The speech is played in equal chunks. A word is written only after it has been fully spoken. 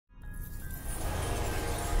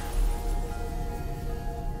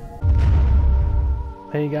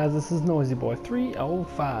Hey guys, this is Noisy Boy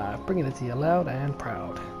 305, bringing it to you loud and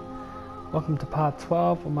proud. Welcome to part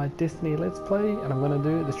 12 of my Destiny Let's Play, and I'm going to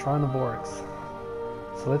do the Shrine of Oryx.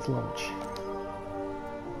 So let's launch.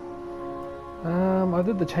 I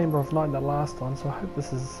did the Chamber of Night in the last one, so I hope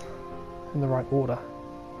this is in the right order.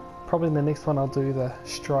 Probably in the next one I'll do the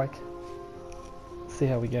Strike. See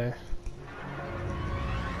how we go.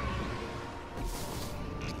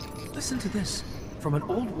 Listen to this, from an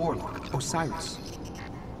old warlock, Osiris.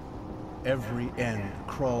 Every end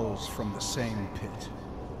crawls from the same pit,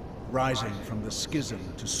 rising from the schism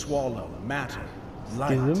to swallow matter,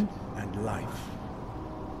 light, and life.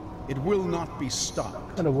 It will not be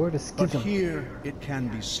stopped, What a word is schism. but here it can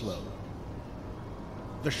be slowed.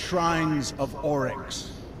 The Shrines of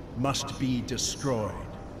Oryx must be destroyed.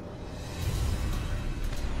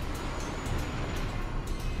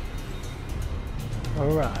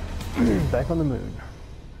 Alright, back on the moon.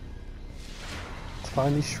 Let's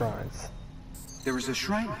find these shrines. There is a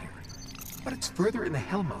shrine here, but it's further in the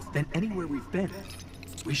Hellmouth than anywhere we've been.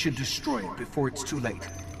 We should destroy it before it's too late.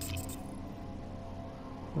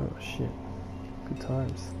 Oh shit. Good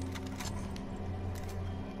times.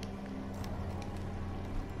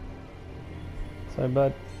 So,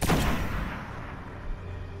 bud.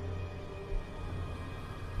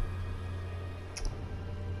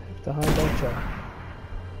 Have to hide Ultra.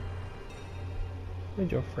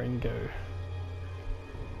 Where'd your friend go?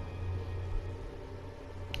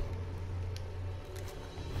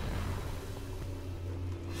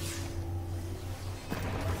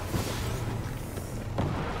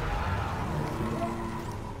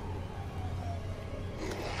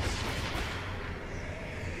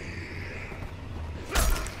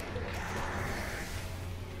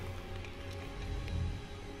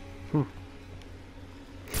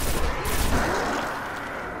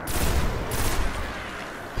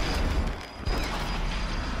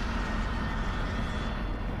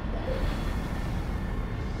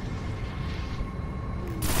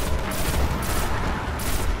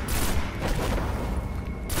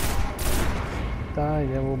 Die,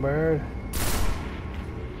 devil bird.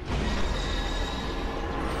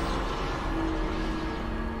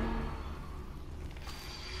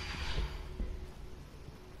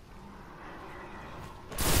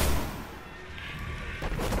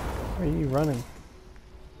 Where are you running?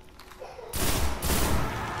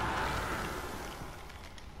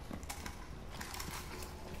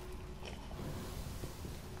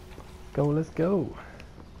 Go, let's go.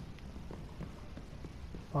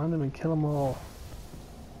 Find them and kill them all.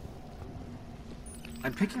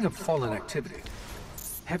 I'm picking up fallen activity.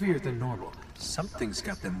 Heavier than normal. Something's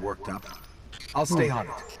got them worked up. I'll stay on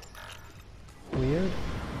it. Weird.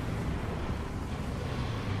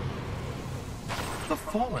 The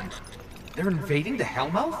Fallen? They're invading the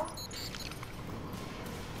Hellmouth?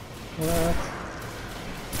 What?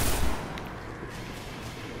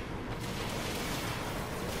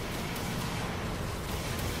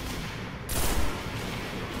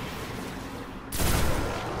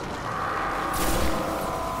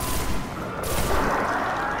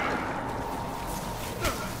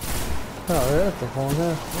 Oh, that's the phone,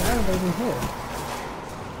 huh? Why are they even here?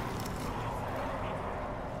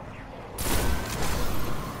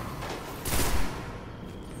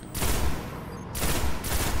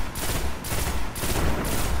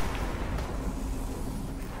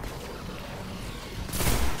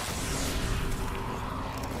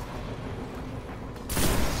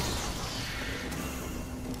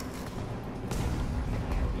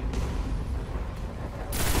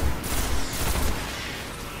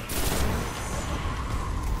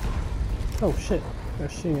 Oh shit, they're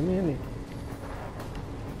shooting me, ain't they?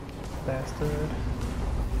 Bastard.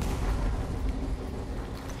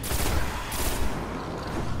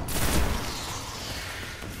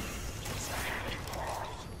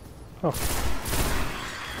 Oh.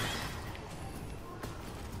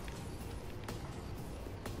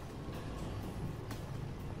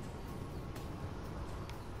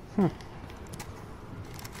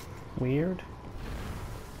 Weird.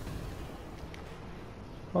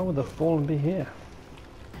 Why would the Fallen be here?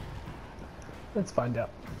 Let's find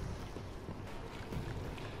out.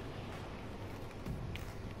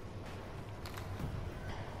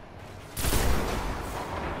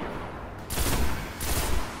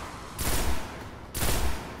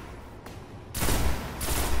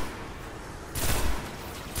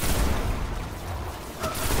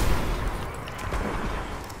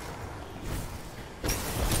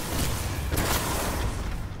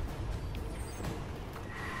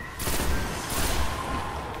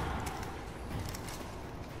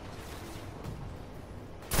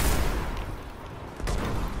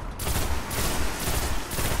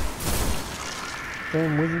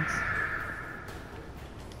 Damn wizards.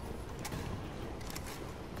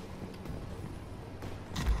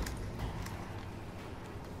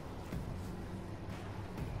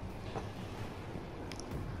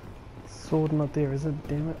 Sword not there, is it?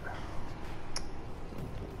 Damn it.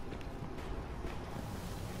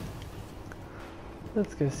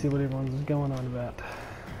 Let's go see what everyone's going on about.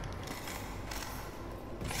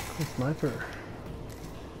 Cool sniper.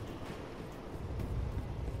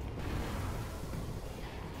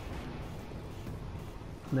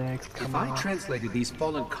 Next, come on. If I translated these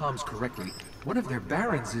fallen comms correctly, one of their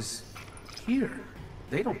barons is here.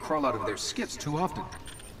 They don't crawl out of their skiffs too often.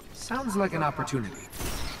 Sounds like an opportunity.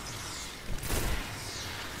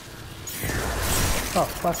 Oh,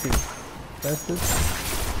 fuck you, bastard.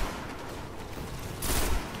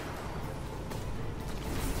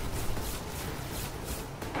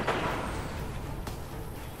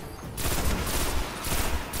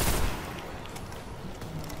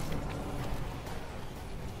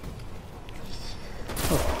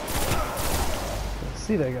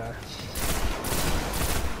 See that guy.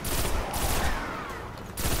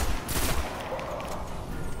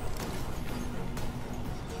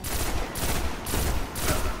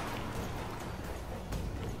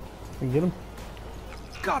 Can you get him?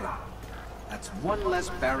 Got him. That's one less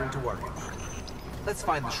baron to worry about. Let's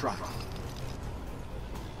find the shrine.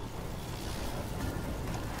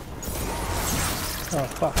 Oh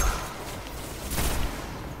fuck.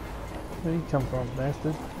 Where you come from,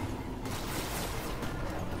 bastard?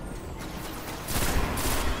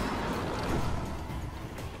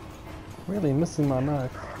 Really missing my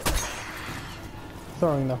knife.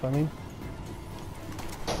 Throwing enough, I mean.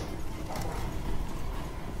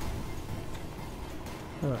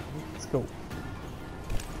 Alright, let's go.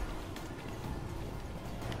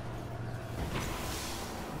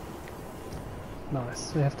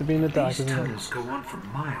 Nice. We have to be in the dark, These isn't it? tunnels go on for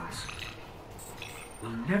miles.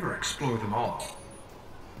 We'll never explore them all.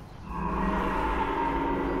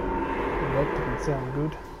 That didn't sound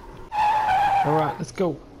good. Alright, let's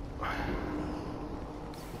go.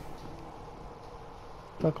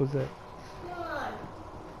 Fuck was that?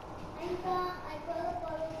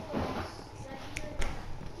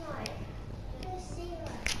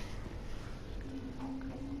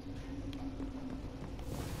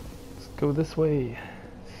 Let's go this way.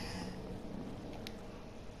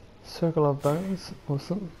 Circle of bones,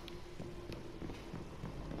 awesome.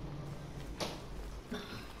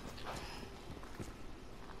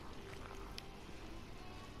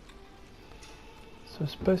 So we're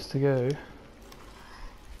supposed to go.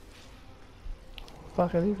 What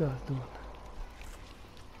the fuck are these guys doing?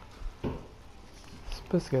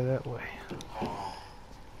 Supposed to go that way.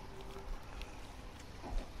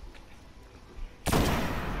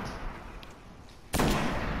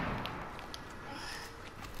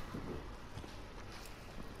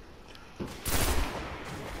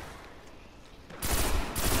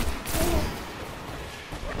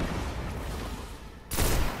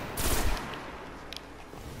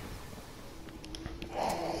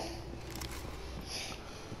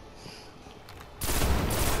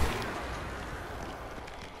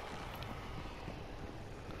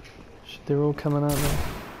 They're all coming out now.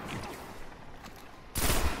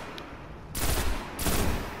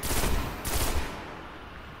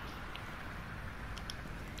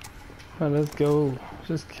 Alright, let's go.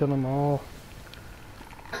 Just kill them all.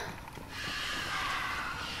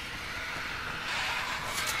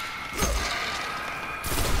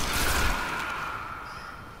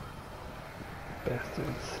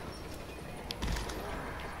 Bastards.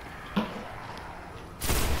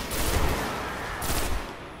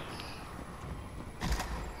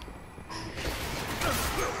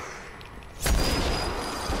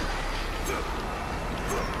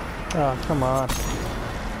 Oh, come on.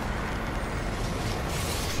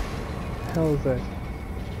 Hell is that?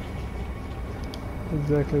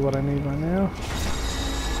 Exactly what I need right now.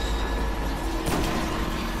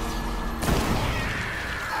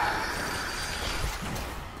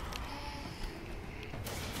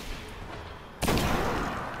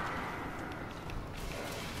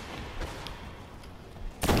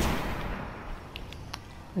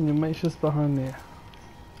 And your mate's just behind there.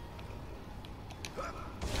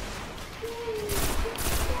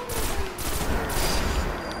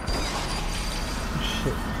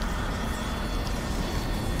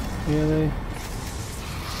 Really?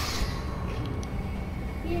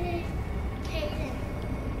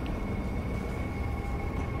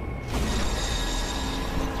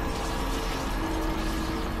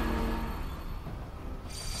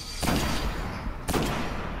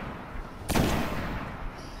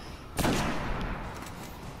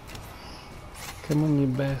 Come on, you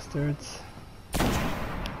bastards.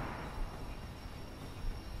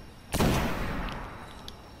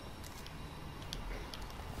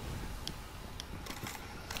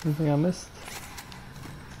 Anything I missed?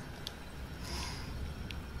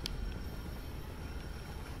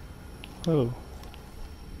 Oh.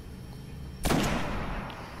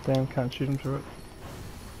 Damn, can't shoot him through it.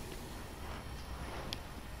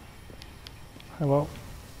 Oh well.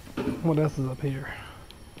 What else is up here?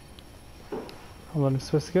 I'm not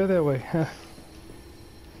supposed to go that way.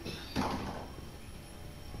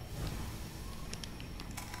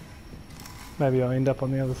 Maybe I'll end up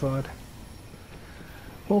on the other side.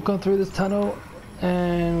 Walk on through this tunnel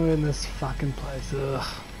and we're in this fucking place. Ugh.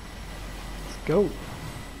 Let's go.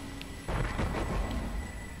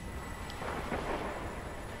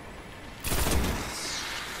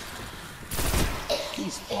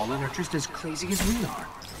 These fallen are just as crazy as we are.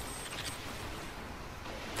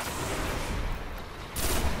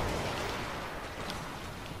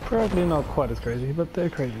 Probably not quite as crazy, but they're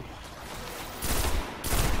crazy.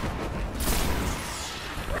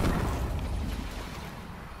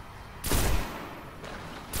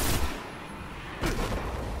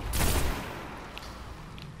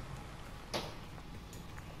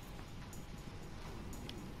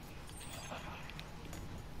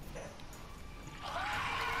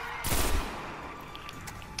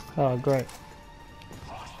 Oh, great.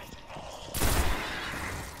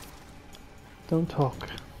 Don't talk.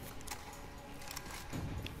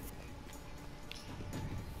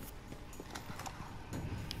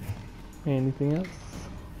 Anything else?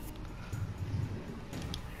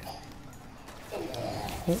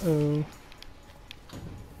 Uh-oh.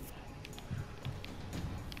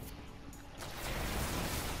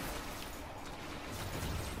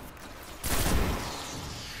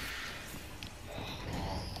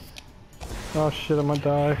 Oh shit, I might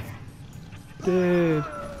die. Dude.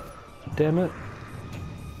 Damn it.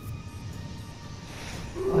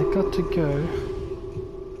 I got to go.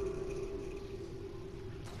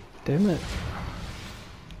 Damn it.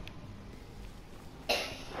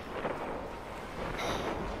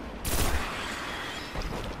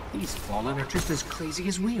 These fallen are just as crazy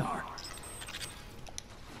as we are.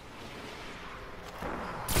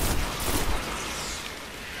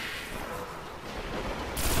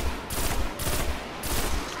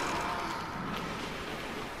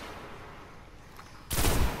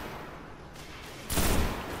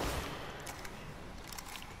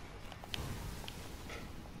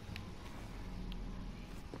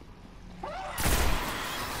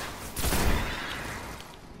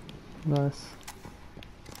 Nice.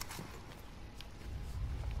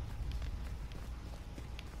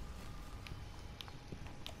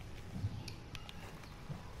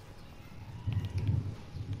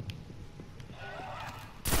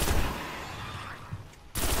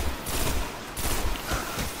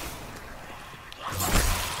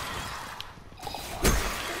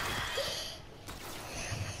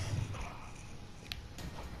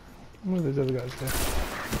 What are those other guys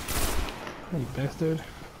there? You bastard.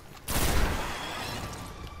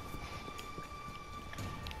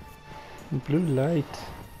 Blue light.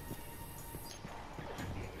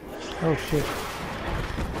 Oh shit.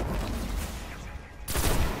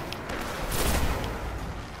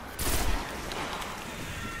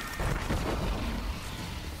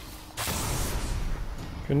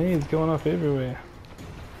 Grenades going off everywhere.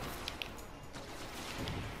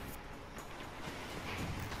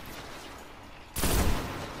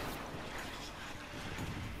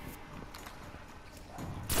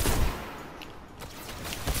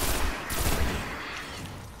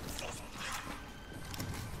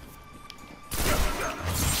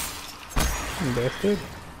 Bastard.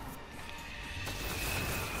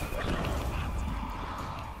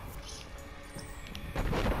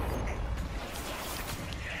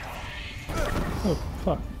 Oh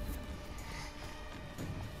fuck.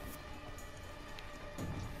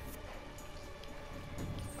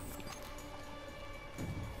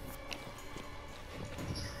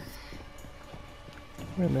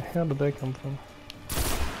 Where the hell did they come from?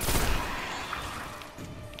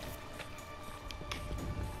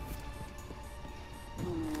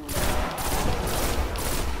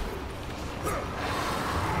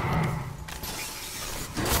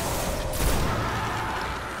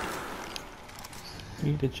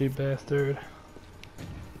 Eat it, you bastard.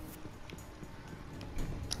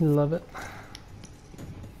 Love it.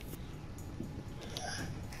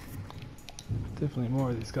 Definitely more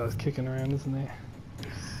of these guys kicking around, isn't there?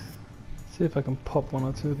 See if I can pop one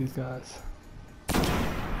or two of these guys.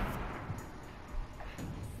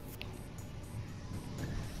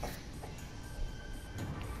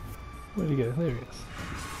 Where'd he go? There he is.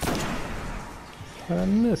 I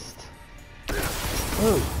missed.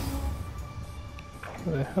 Oh!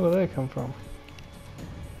 Where the hell did that come from?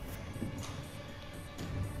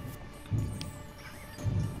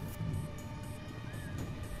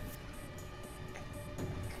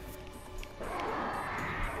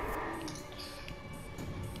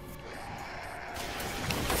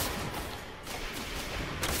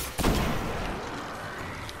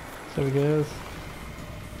 There he goes.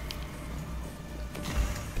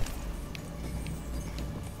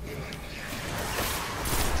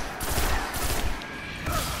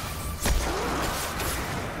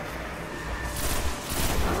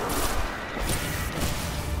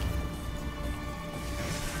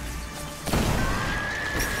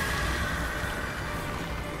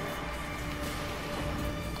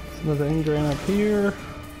 Another engram up here.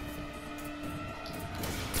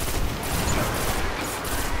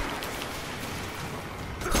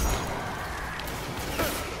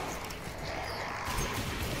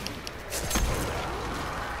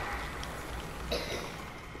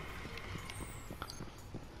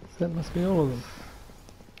 That must be all of them.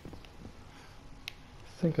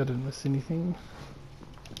 I think I didn't miss anything.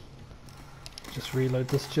 Just reload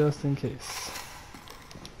this just in case.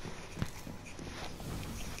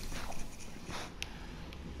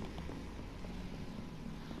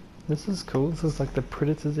 This is cool. This is like the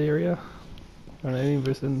Predator's area. Or alien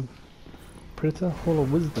versus Predator. Hall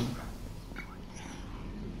of Wisdom.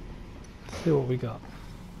 Let's see what we got.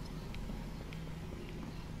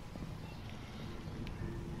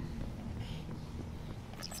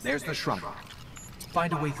 There's the shrine.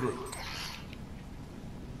 Find a way through.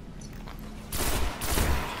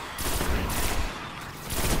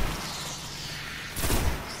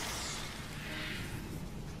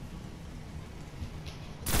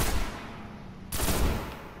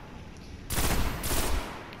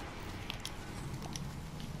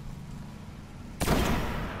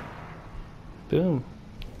 Boom.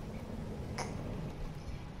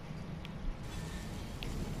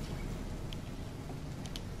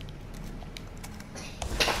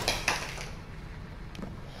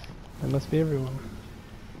 That must be everyone.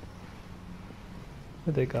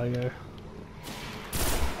 Where'd that guy go?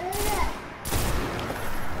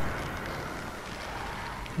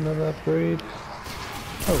 Another upgrade.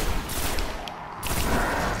 Oh.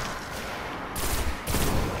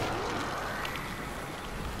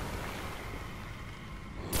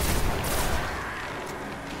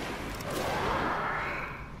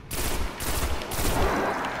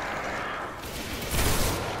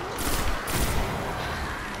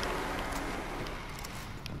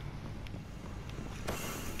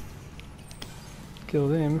 Kill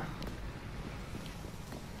them.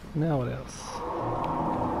 Now what else?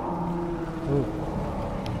 Oh.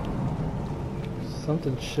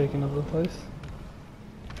 Something's shaking up the place.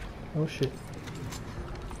 Oh shit.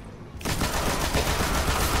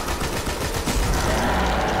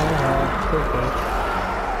 Okay.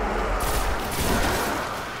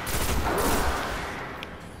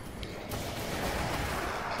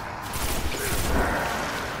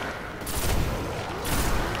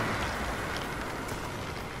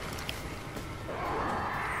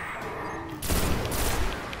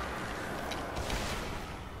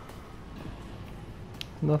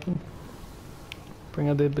 Nothing. Bring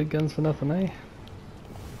out their big guns for nothing, eh?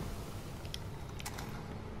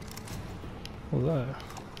 Although,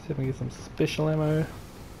 let's see if I can get some special ammo.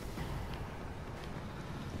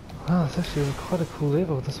 Wow, it's actually quite a cool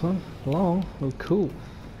level, this one. Long, but cool.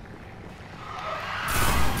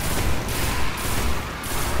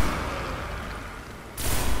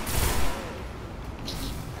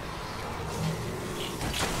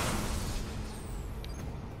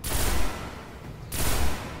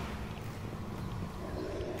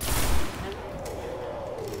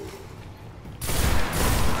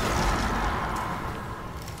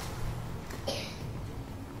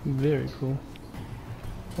 Very cool.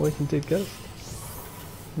 Awakened dead ghost.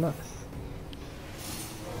 Nice.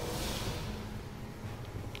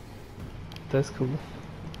 That's cool.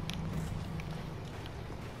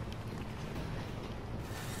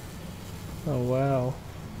 Oh wow.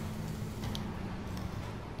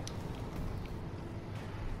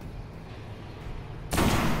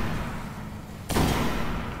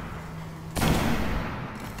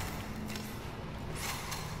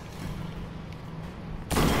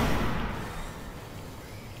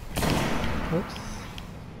 Oops.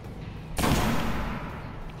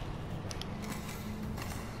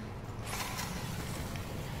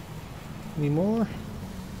 Any more?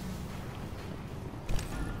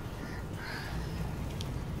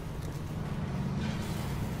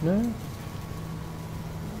 No?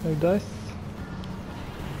 No dice?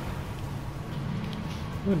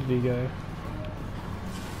 Where did he go?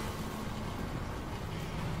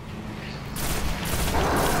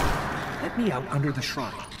 Let me out under the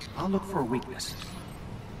shrine. I'll look for a weakness.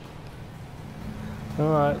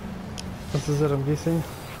 Alright. This is it, I'm guessing.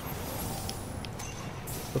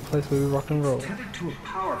 The place where we rock and roll. Tethered to a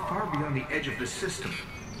power far beyond the edge of the system.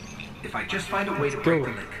 If I just find a way to break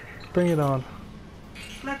the link. Bring it on.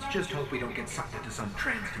 Let's just hope we don't get sucked into some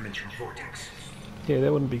trans-dimensional vortex. Yeah,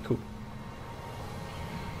 that wouldn't be cool.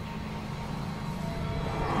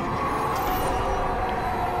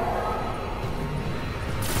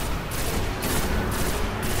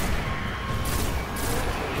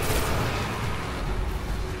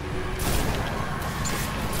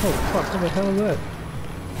 Oh fuck, what the hell is that?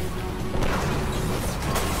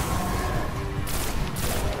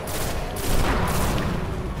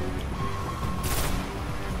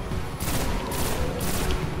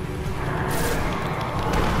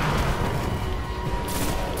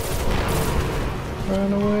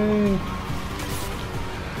 Run away!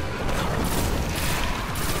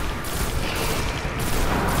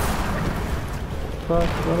 Fuck,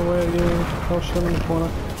 run away again. Oh shit, I'm in the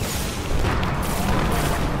corner.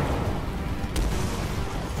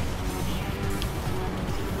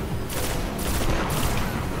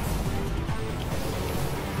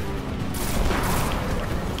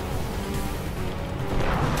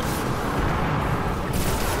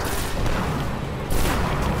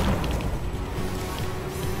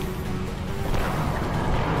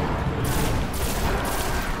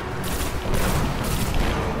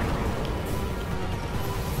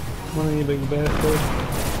 One of you big bastard.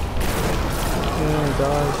 Yeah, he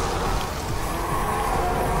dies.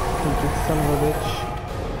 You big son of a bitch.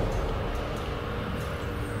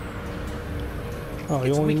 Oh,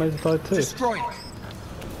 you only made it die too. Destroy it.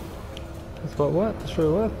 That's what? Destroy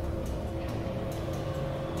what?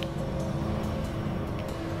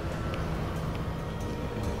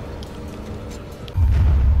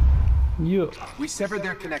 Yeah. We severed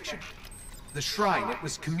their connection. The shrine, it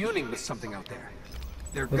was communing with something out there.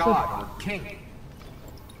 Their What's god or king.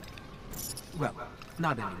 Well,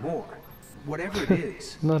 not anymore. Whatever it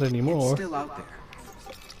is, Not anymore. it's still out there.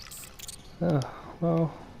 Ah,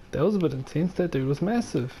 well, that was a bit intense. That dude was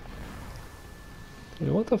massive. You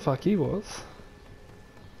know what the fuck he was.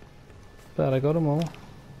 But I got them all.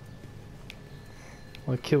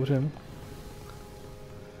 I killed him.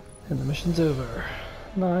 And the mission's over.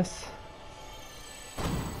 Nice.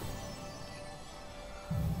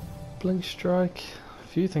 Blink strike. A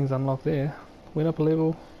few things unlocked there. Went up a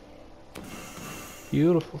level.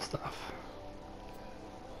 Beautiful stuff.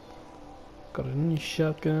 Got a new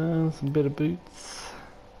shotgun, some better boots.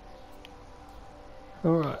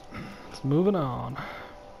 Alright, let's moving on.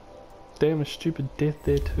 Damn, a stupid death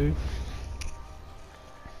there too.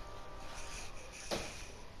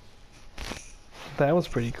 That was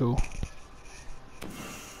pretty cool.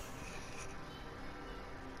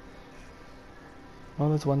 Well,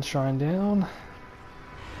 there's one shrine down.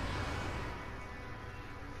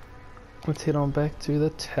 Let's head on back to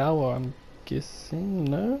the tower, I'm guessing.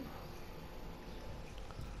 No?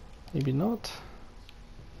 Maybe not.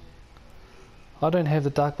 I don't have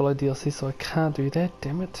the Dark Below DLC, so I can't do that,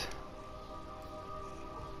 damn it.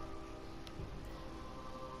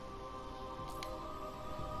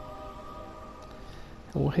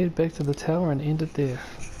 And we'll head back to the tower and end it there.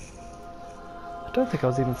 I don't think I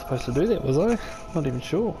was even supposed to do that, was I? Not even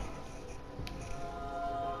sure.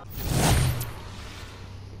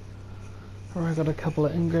 Alright, got a couple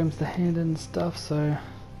of engrams to hand in and stuff, so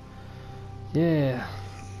yeah,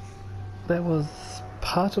 that was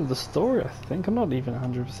part of the story, I think. I'm not even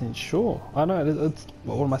 100% sure. I know it's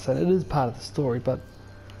well, what am I saying? It is part of the story, but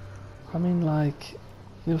I mean, like,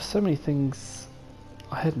 there were so many things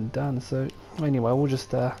I hadn't done. So anyway, we'll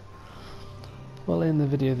just we'll end the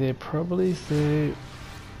video there probably. So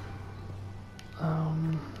I'll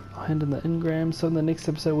hand in the engram. So in the next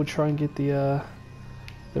episode, we'll try and get the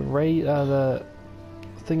raid, the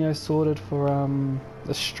thingo sorted for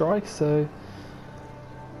the strike. So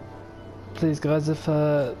please guys, if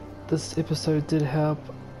this episode did help,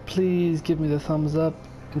 please give me the thumbs up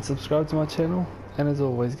and subscribe to my channel. And as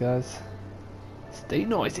always guys, stay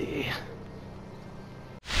noisy.